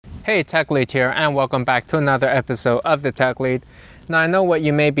Hey, Tech Lead here, and welcome back to another episode of the Tech Lead. Now, I know what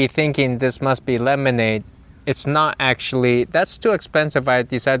you may be thinking, this must be lemonade. It's not actually. That's too expensive. I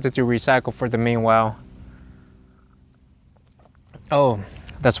decided to recycle for the meanwhile. Oh,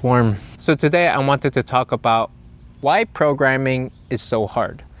 that's warm. So today I wanted to talk about why programming is so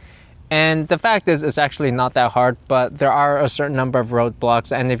hard. And the fact is, it's actually not that hard, but there are a certain number of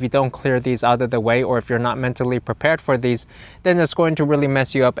roadblocks, and if you don't clear these out of the way, or if you're not mentally prepared for these, then it's going to really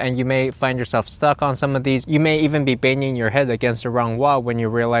mess you up, and you may find yourself stuck on some of these. You may even be banging your head against the wrong wall when you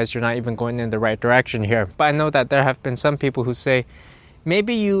realize you're not even going in the right direction here. But I know that there have been some people who say,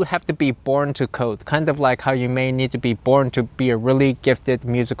 maybe you have to be born to code, kind of like how you may need to be born to be a really gifted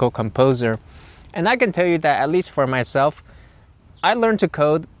musical composer. And I can tell you that, at least for myself, I learned to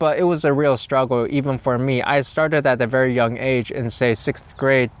code, but it was a real struggle even for me. I started at a very young age in, say, 6th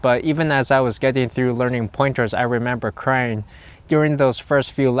grade, but even as I was getting through learning pointers, I remember crying during those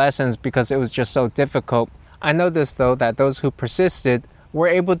first few lessons because it was just so difficult. I noticed, though, that those who persisted were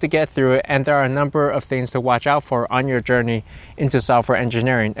able to get through it, and there are a number of things to watch out for on your journey into software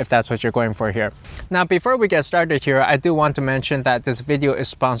engineering, if that's what you're going for here. Now, before we get started here, I do want to mention that this video is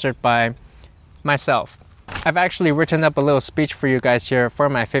sponsored by myself. I've actually written up a little speech for you guys here for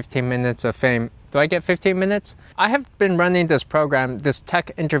my 15 minutes of fame. Do I get 15 minutes? I have been running this program, this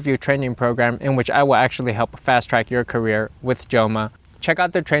tech interview training program, in which I will actually help fast track your career with Joma. Check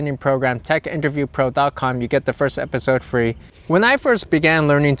out the training program, techinterviewpro.com. You get the first episode free. When I first began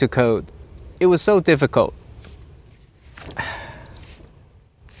learning to code, it was so difficult.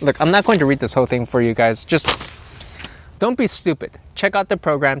 Look, I'm not going to read this whole thing for you guys. Just don't be stupid. Check out the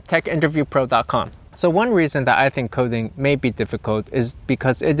program, techinterviewpro.com. So one reason that I think coding may be difficult is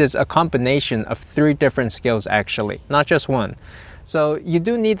because it is a combination of 3 different skills actually, not just one. So you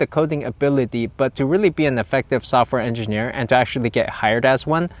do need the coding ability, but to really be an effective software engineer and to actually get hired as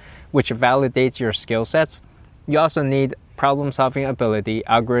one, which validates your skill sets, you also need problem-solving ability,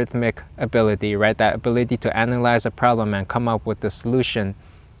 algorithmic ability, right? That ability to analyze a problem and come up with the solution.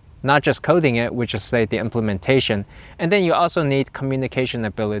 Not just coding it, which is, say, the implementation. And then you also need communication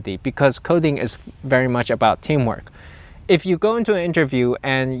ability, because coding is very much about teamwork. If you go into an interview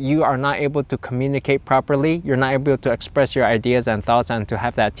and you are not able to communicate properly, you're not able to express your ideas and thoughts and to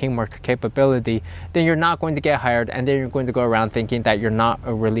have that teamwork capability, then you're not going to get hired, and then you're going to go around thinking that you're not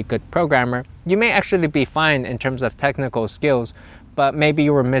a really good programmer. You may actually be fine in terms of technical skills, but maybe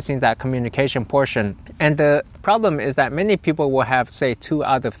you were missing that communication portion. And the problem is that many people will have, say, 2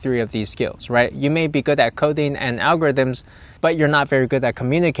 out of 3 of these skills, right? You may be good at coding and algorithms, but you're not very good at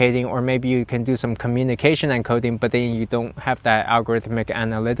communicating, or maybe you can do some communication and coding, but then you don't have that algorithmic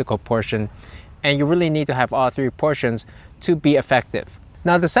analytical portion. And you really need to have all 3 portions to be effective.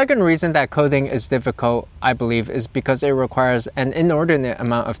 Now, the second reason that coding is difficult, I believe, is because it requires an inordinate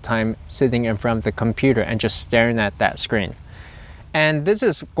amount of time sitting in front of the computer and just staring at that screen. And this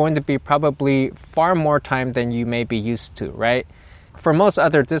is going to be probably far more time than you may be used to, right? For most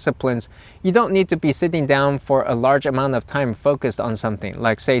other disciplines, you don't need to be sitting down for a large amount of time focused on something,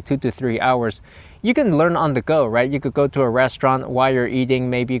 like, say, 2 to 3 hours. You can learn on the go, right? You could go to a restaurant while you're eating.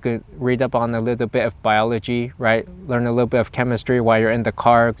 Maybe you could read up on a little bit of biology, right? Learn a little bit of chemistry while you're in the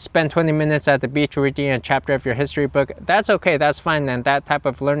car. Spend 20 minutes at the beach reading a chapter of your history book. That's okay, that's fine, and that type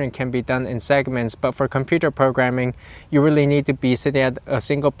of learning can be done in segments. But for computer programming, you really need to be sitting at a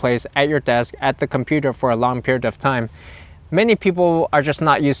single place at your desk at the computer for a long period of time. Many people are just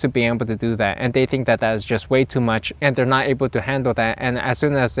not used to being able to do that, and they think that that is just way too much, and they're not able to handle that. And as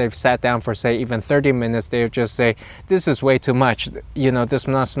soon as they've sat down for, say, even 30 minutes, they'll just say, this is way too much. You know, this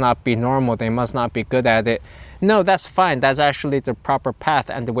must not be normal. They must not be good at it. No, that's fine. That's actually the proper path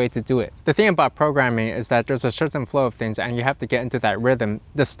and the way to do it. The thing about programming is that there's a certain flow of things, and you have to get into that rhythm.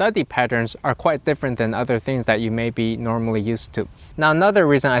 The study patterns are quite different than other things that you may be normally used to. Now, another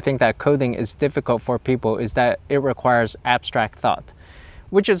reason I think that coding is difficult for people is that it requires abstract thought,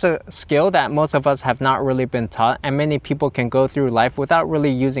 which is a skill that most of us have not really been taught, and many people can go through life without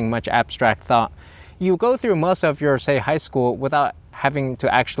really using much abstract thought. You go through most of your, say, high school without having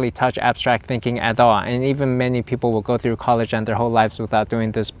to actually touch abstract thinking at all, and even many people will go through college and their whole lives without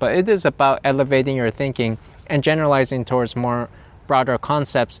doing this. But it is about elevating your thinking and generalizing towards more broader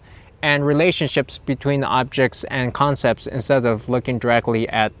concepts and relationships between objects and concepts instead of looking directly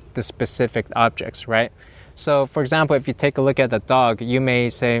at the specific objects, right? So, for example, if you take a look at a dog, you may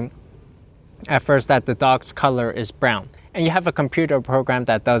say at first that the dog's color is brown, and you have a computer program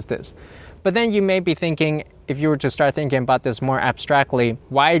that does this. But then you may be thinking, if you were to start thinking about this more abstractly,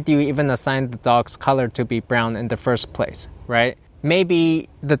 why do you even assign the dog's color to be brown in the first place, right? Maybe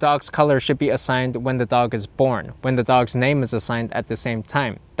the dog's color should be assigned when the dog is born, when the dog's name is assigned at the same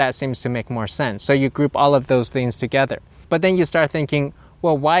time. That seems to make more sense. So you group all of those things together. But then you start thinking,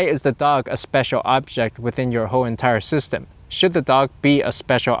 well, why is the dog a special object within your whole entire system? Should the dog be a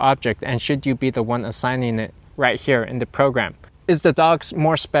special object, and should you be the one assigning it right here in the program? Is the dog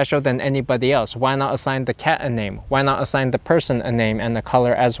more special than anybody else? Why not assign the cat a name? Why not assign the person a name and a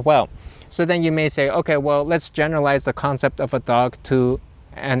color as well? So then you may say, okay, well, let's generalize the concept of a dog to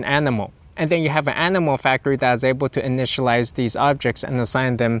an animal. And then you have an animal factory that is able to initialize these objects and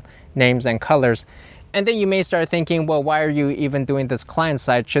assign them names and colors. And then you may start thinking, well, why are you even doing this client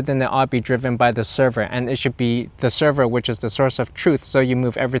side? Shouldn't it all be driven by the server? And it should be the server, which is the source of truth. So you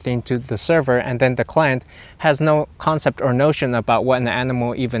move everything to the server, and then the client has no concept or notion about what an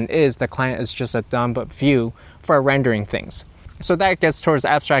animal even is. The client is just a dumb view for rendering things. So that gets towards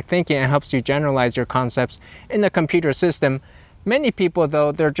abstract thinking and helps you generalize your concepts in the computer system. Many people,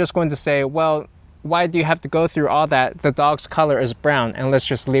 though, they're just going to say, well, why do you have to go through all that? The dog's color is brown, and let's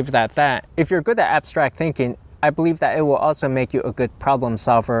just leave it at that. If you're good at abstract thinking, I believe that it will also make you a good problem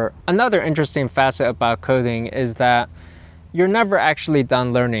solver. Another interesting facet about coding is that you're never actually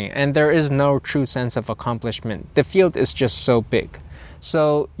done learning, and there is no true sense of accomplishment. The field is just so big.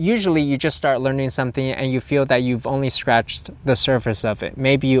 So usually you just start learning something and you feel that you've only scratched the surface of it.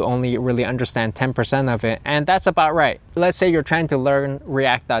 Maybe you only really understand 10% of it, and that's about right. Let's say you're trying to learn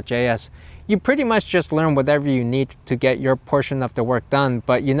React.js. You pretty much just learn whatever you need to get your portion of the work done,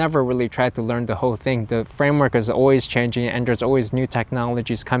 but you never really try to learn the whole thing. The framework is always changing, and there's always new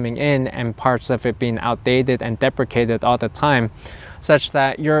technologies coming in and parts of it being outdated and deprecated all the time, such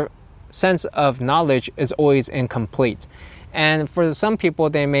that your sense of knowledge is always incomplete. And for some people,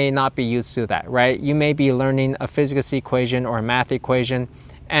 they may not be used to that, right? You may be learning a physics equation or a math equation,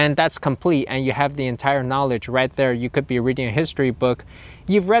 and that's complete, and you have the entire knowledge right there. You could be reading a history book.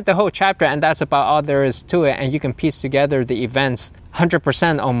 You've read the whole chapter, and that's about all there is to it, and you can piece together the events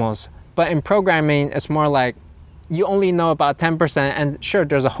 100% almost. But in programming, it's more like you only know about 10%, and sure,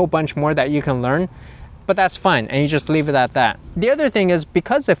 there's a whole bunch more that you can learn, but that's fine, and you just leave it at that. The other thing is,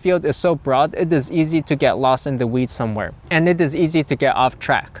 because the field is so broad, it is easy to get lost in the weeds somewhere, and it is easy to get off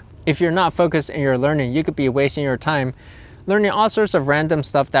track. If you're not focused in your learning, you could be wasting your time learning all sorts of random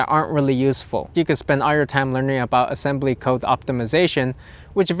stuff that aren't really useful. You could spend all your time learning about assembly code optimization,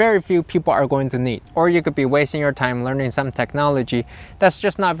 which very few people are going to need. Or you could be wasting your time learning some technology that's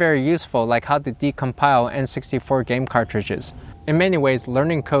just not very useful, like how to decompile N64 game cartridges. In many ways,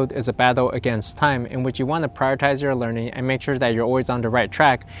 learning code is a battle against time, in which you want to prioritize your learning and make sure that you're always on the right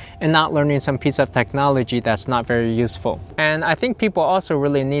track and not learning some piece of technology that's not very useful. And I think people also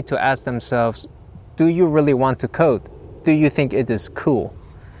really need to ask themselves, do you really want to code? Do you think it is cool?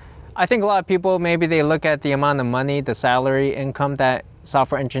 I think a lot of people, maybe they look at the amount of money, the salary, income that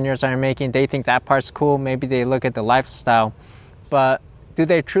software engineers are making. They think that part's cool. Maybe they look at the lifestyle. But do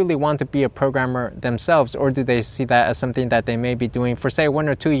they truly want to be a programmer themselves, or do they see that as something that they may be doing for, say, 1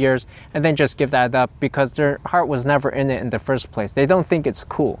 or 2 years and then just give that up because their heart was never in it in the first place? They don't think it's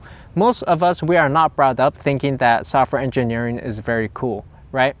cool. Most of us, we are not brought up thinking that software engineering is very cool,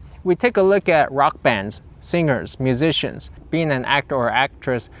 right? We take a look at rock bands, singers, musicians, being an actor or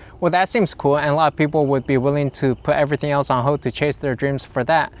actress. Well, that seems cool, and a lot of people would be willing to put everything else on hold to chase their dreams for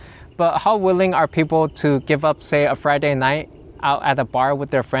that. But how willing are people to give up, say, a Friday night out at a bar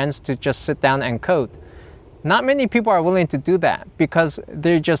with their friends to just sit down and code? Not many people are willing to do that because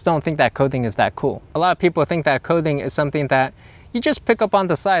they just don't think that coding is that cool. A lot of people think that coding is something that you just pick up on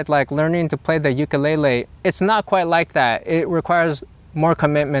the side, like learning to play the ukulele. It's not quite like that. It requires more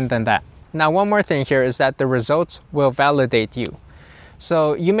commitment than that. Now, one more thing here is that the results will validate you.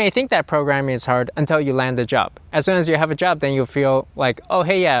 So you may think that programming is hard until you land a job. As soon as you have a job, then you'll feel like, oh,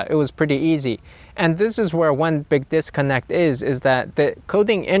 hey, yeah, it was pretty easy. And this is where one big disconnect is that the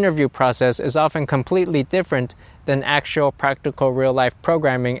coding interview process is often completely different than actual practical real-life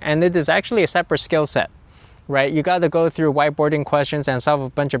programming, and it is actually a separate skill set. Right? You got to go through whiteboarding questions and solve a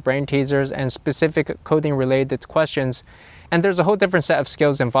bunch of brain teasers and specific coding related questions. And there's a whole different set of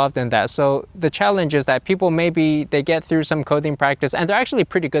skills involved in that. So the challenge is that people maybe they get through some coding practice and they're actually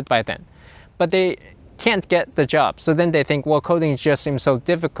pretty good by then, but they can't get the job. So then they think, well, coding just seems so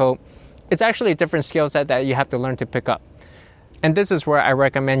difficult. It's actually a different skill set that you have to learn to pick up. And this is where I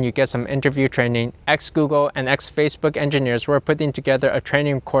recommend you get some interview training. Ex-Google and ex-Facebook engineers were putting together a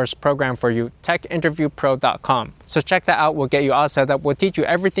training course program for you, techinterviewpro.com. So check that out. We'll get you all set up. We'll teach you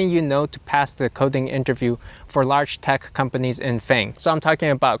everything you know to pass the coding interview for large tech companies in FANG. So I'm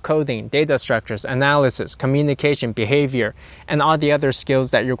talking about coding, data structures, analysis, communication, behavior, and all the other skills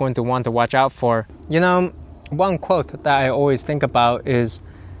that you're going to want to watch out for. You know, One quote that I always think about is,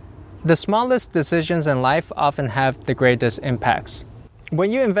 "The smallest decisions in life often have the greatest impacts." When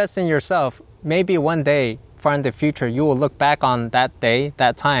you invest in yourself, maybe one day far in the future, you will look back on that day,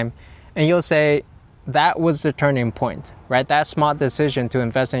 that time, and you'll say, that was the turning point, right? That small decision to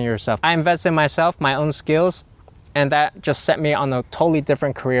invest in yourself. I invested in myself, my own skills, and that just set me on a totally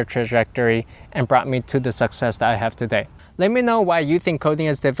different career trajectory and brought me to the success that I have today. Let me know why you think coding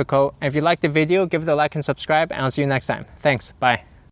is difficult. If you liked the video, give it a like and subscribe, and I'll see you next time. Thanks. Bye.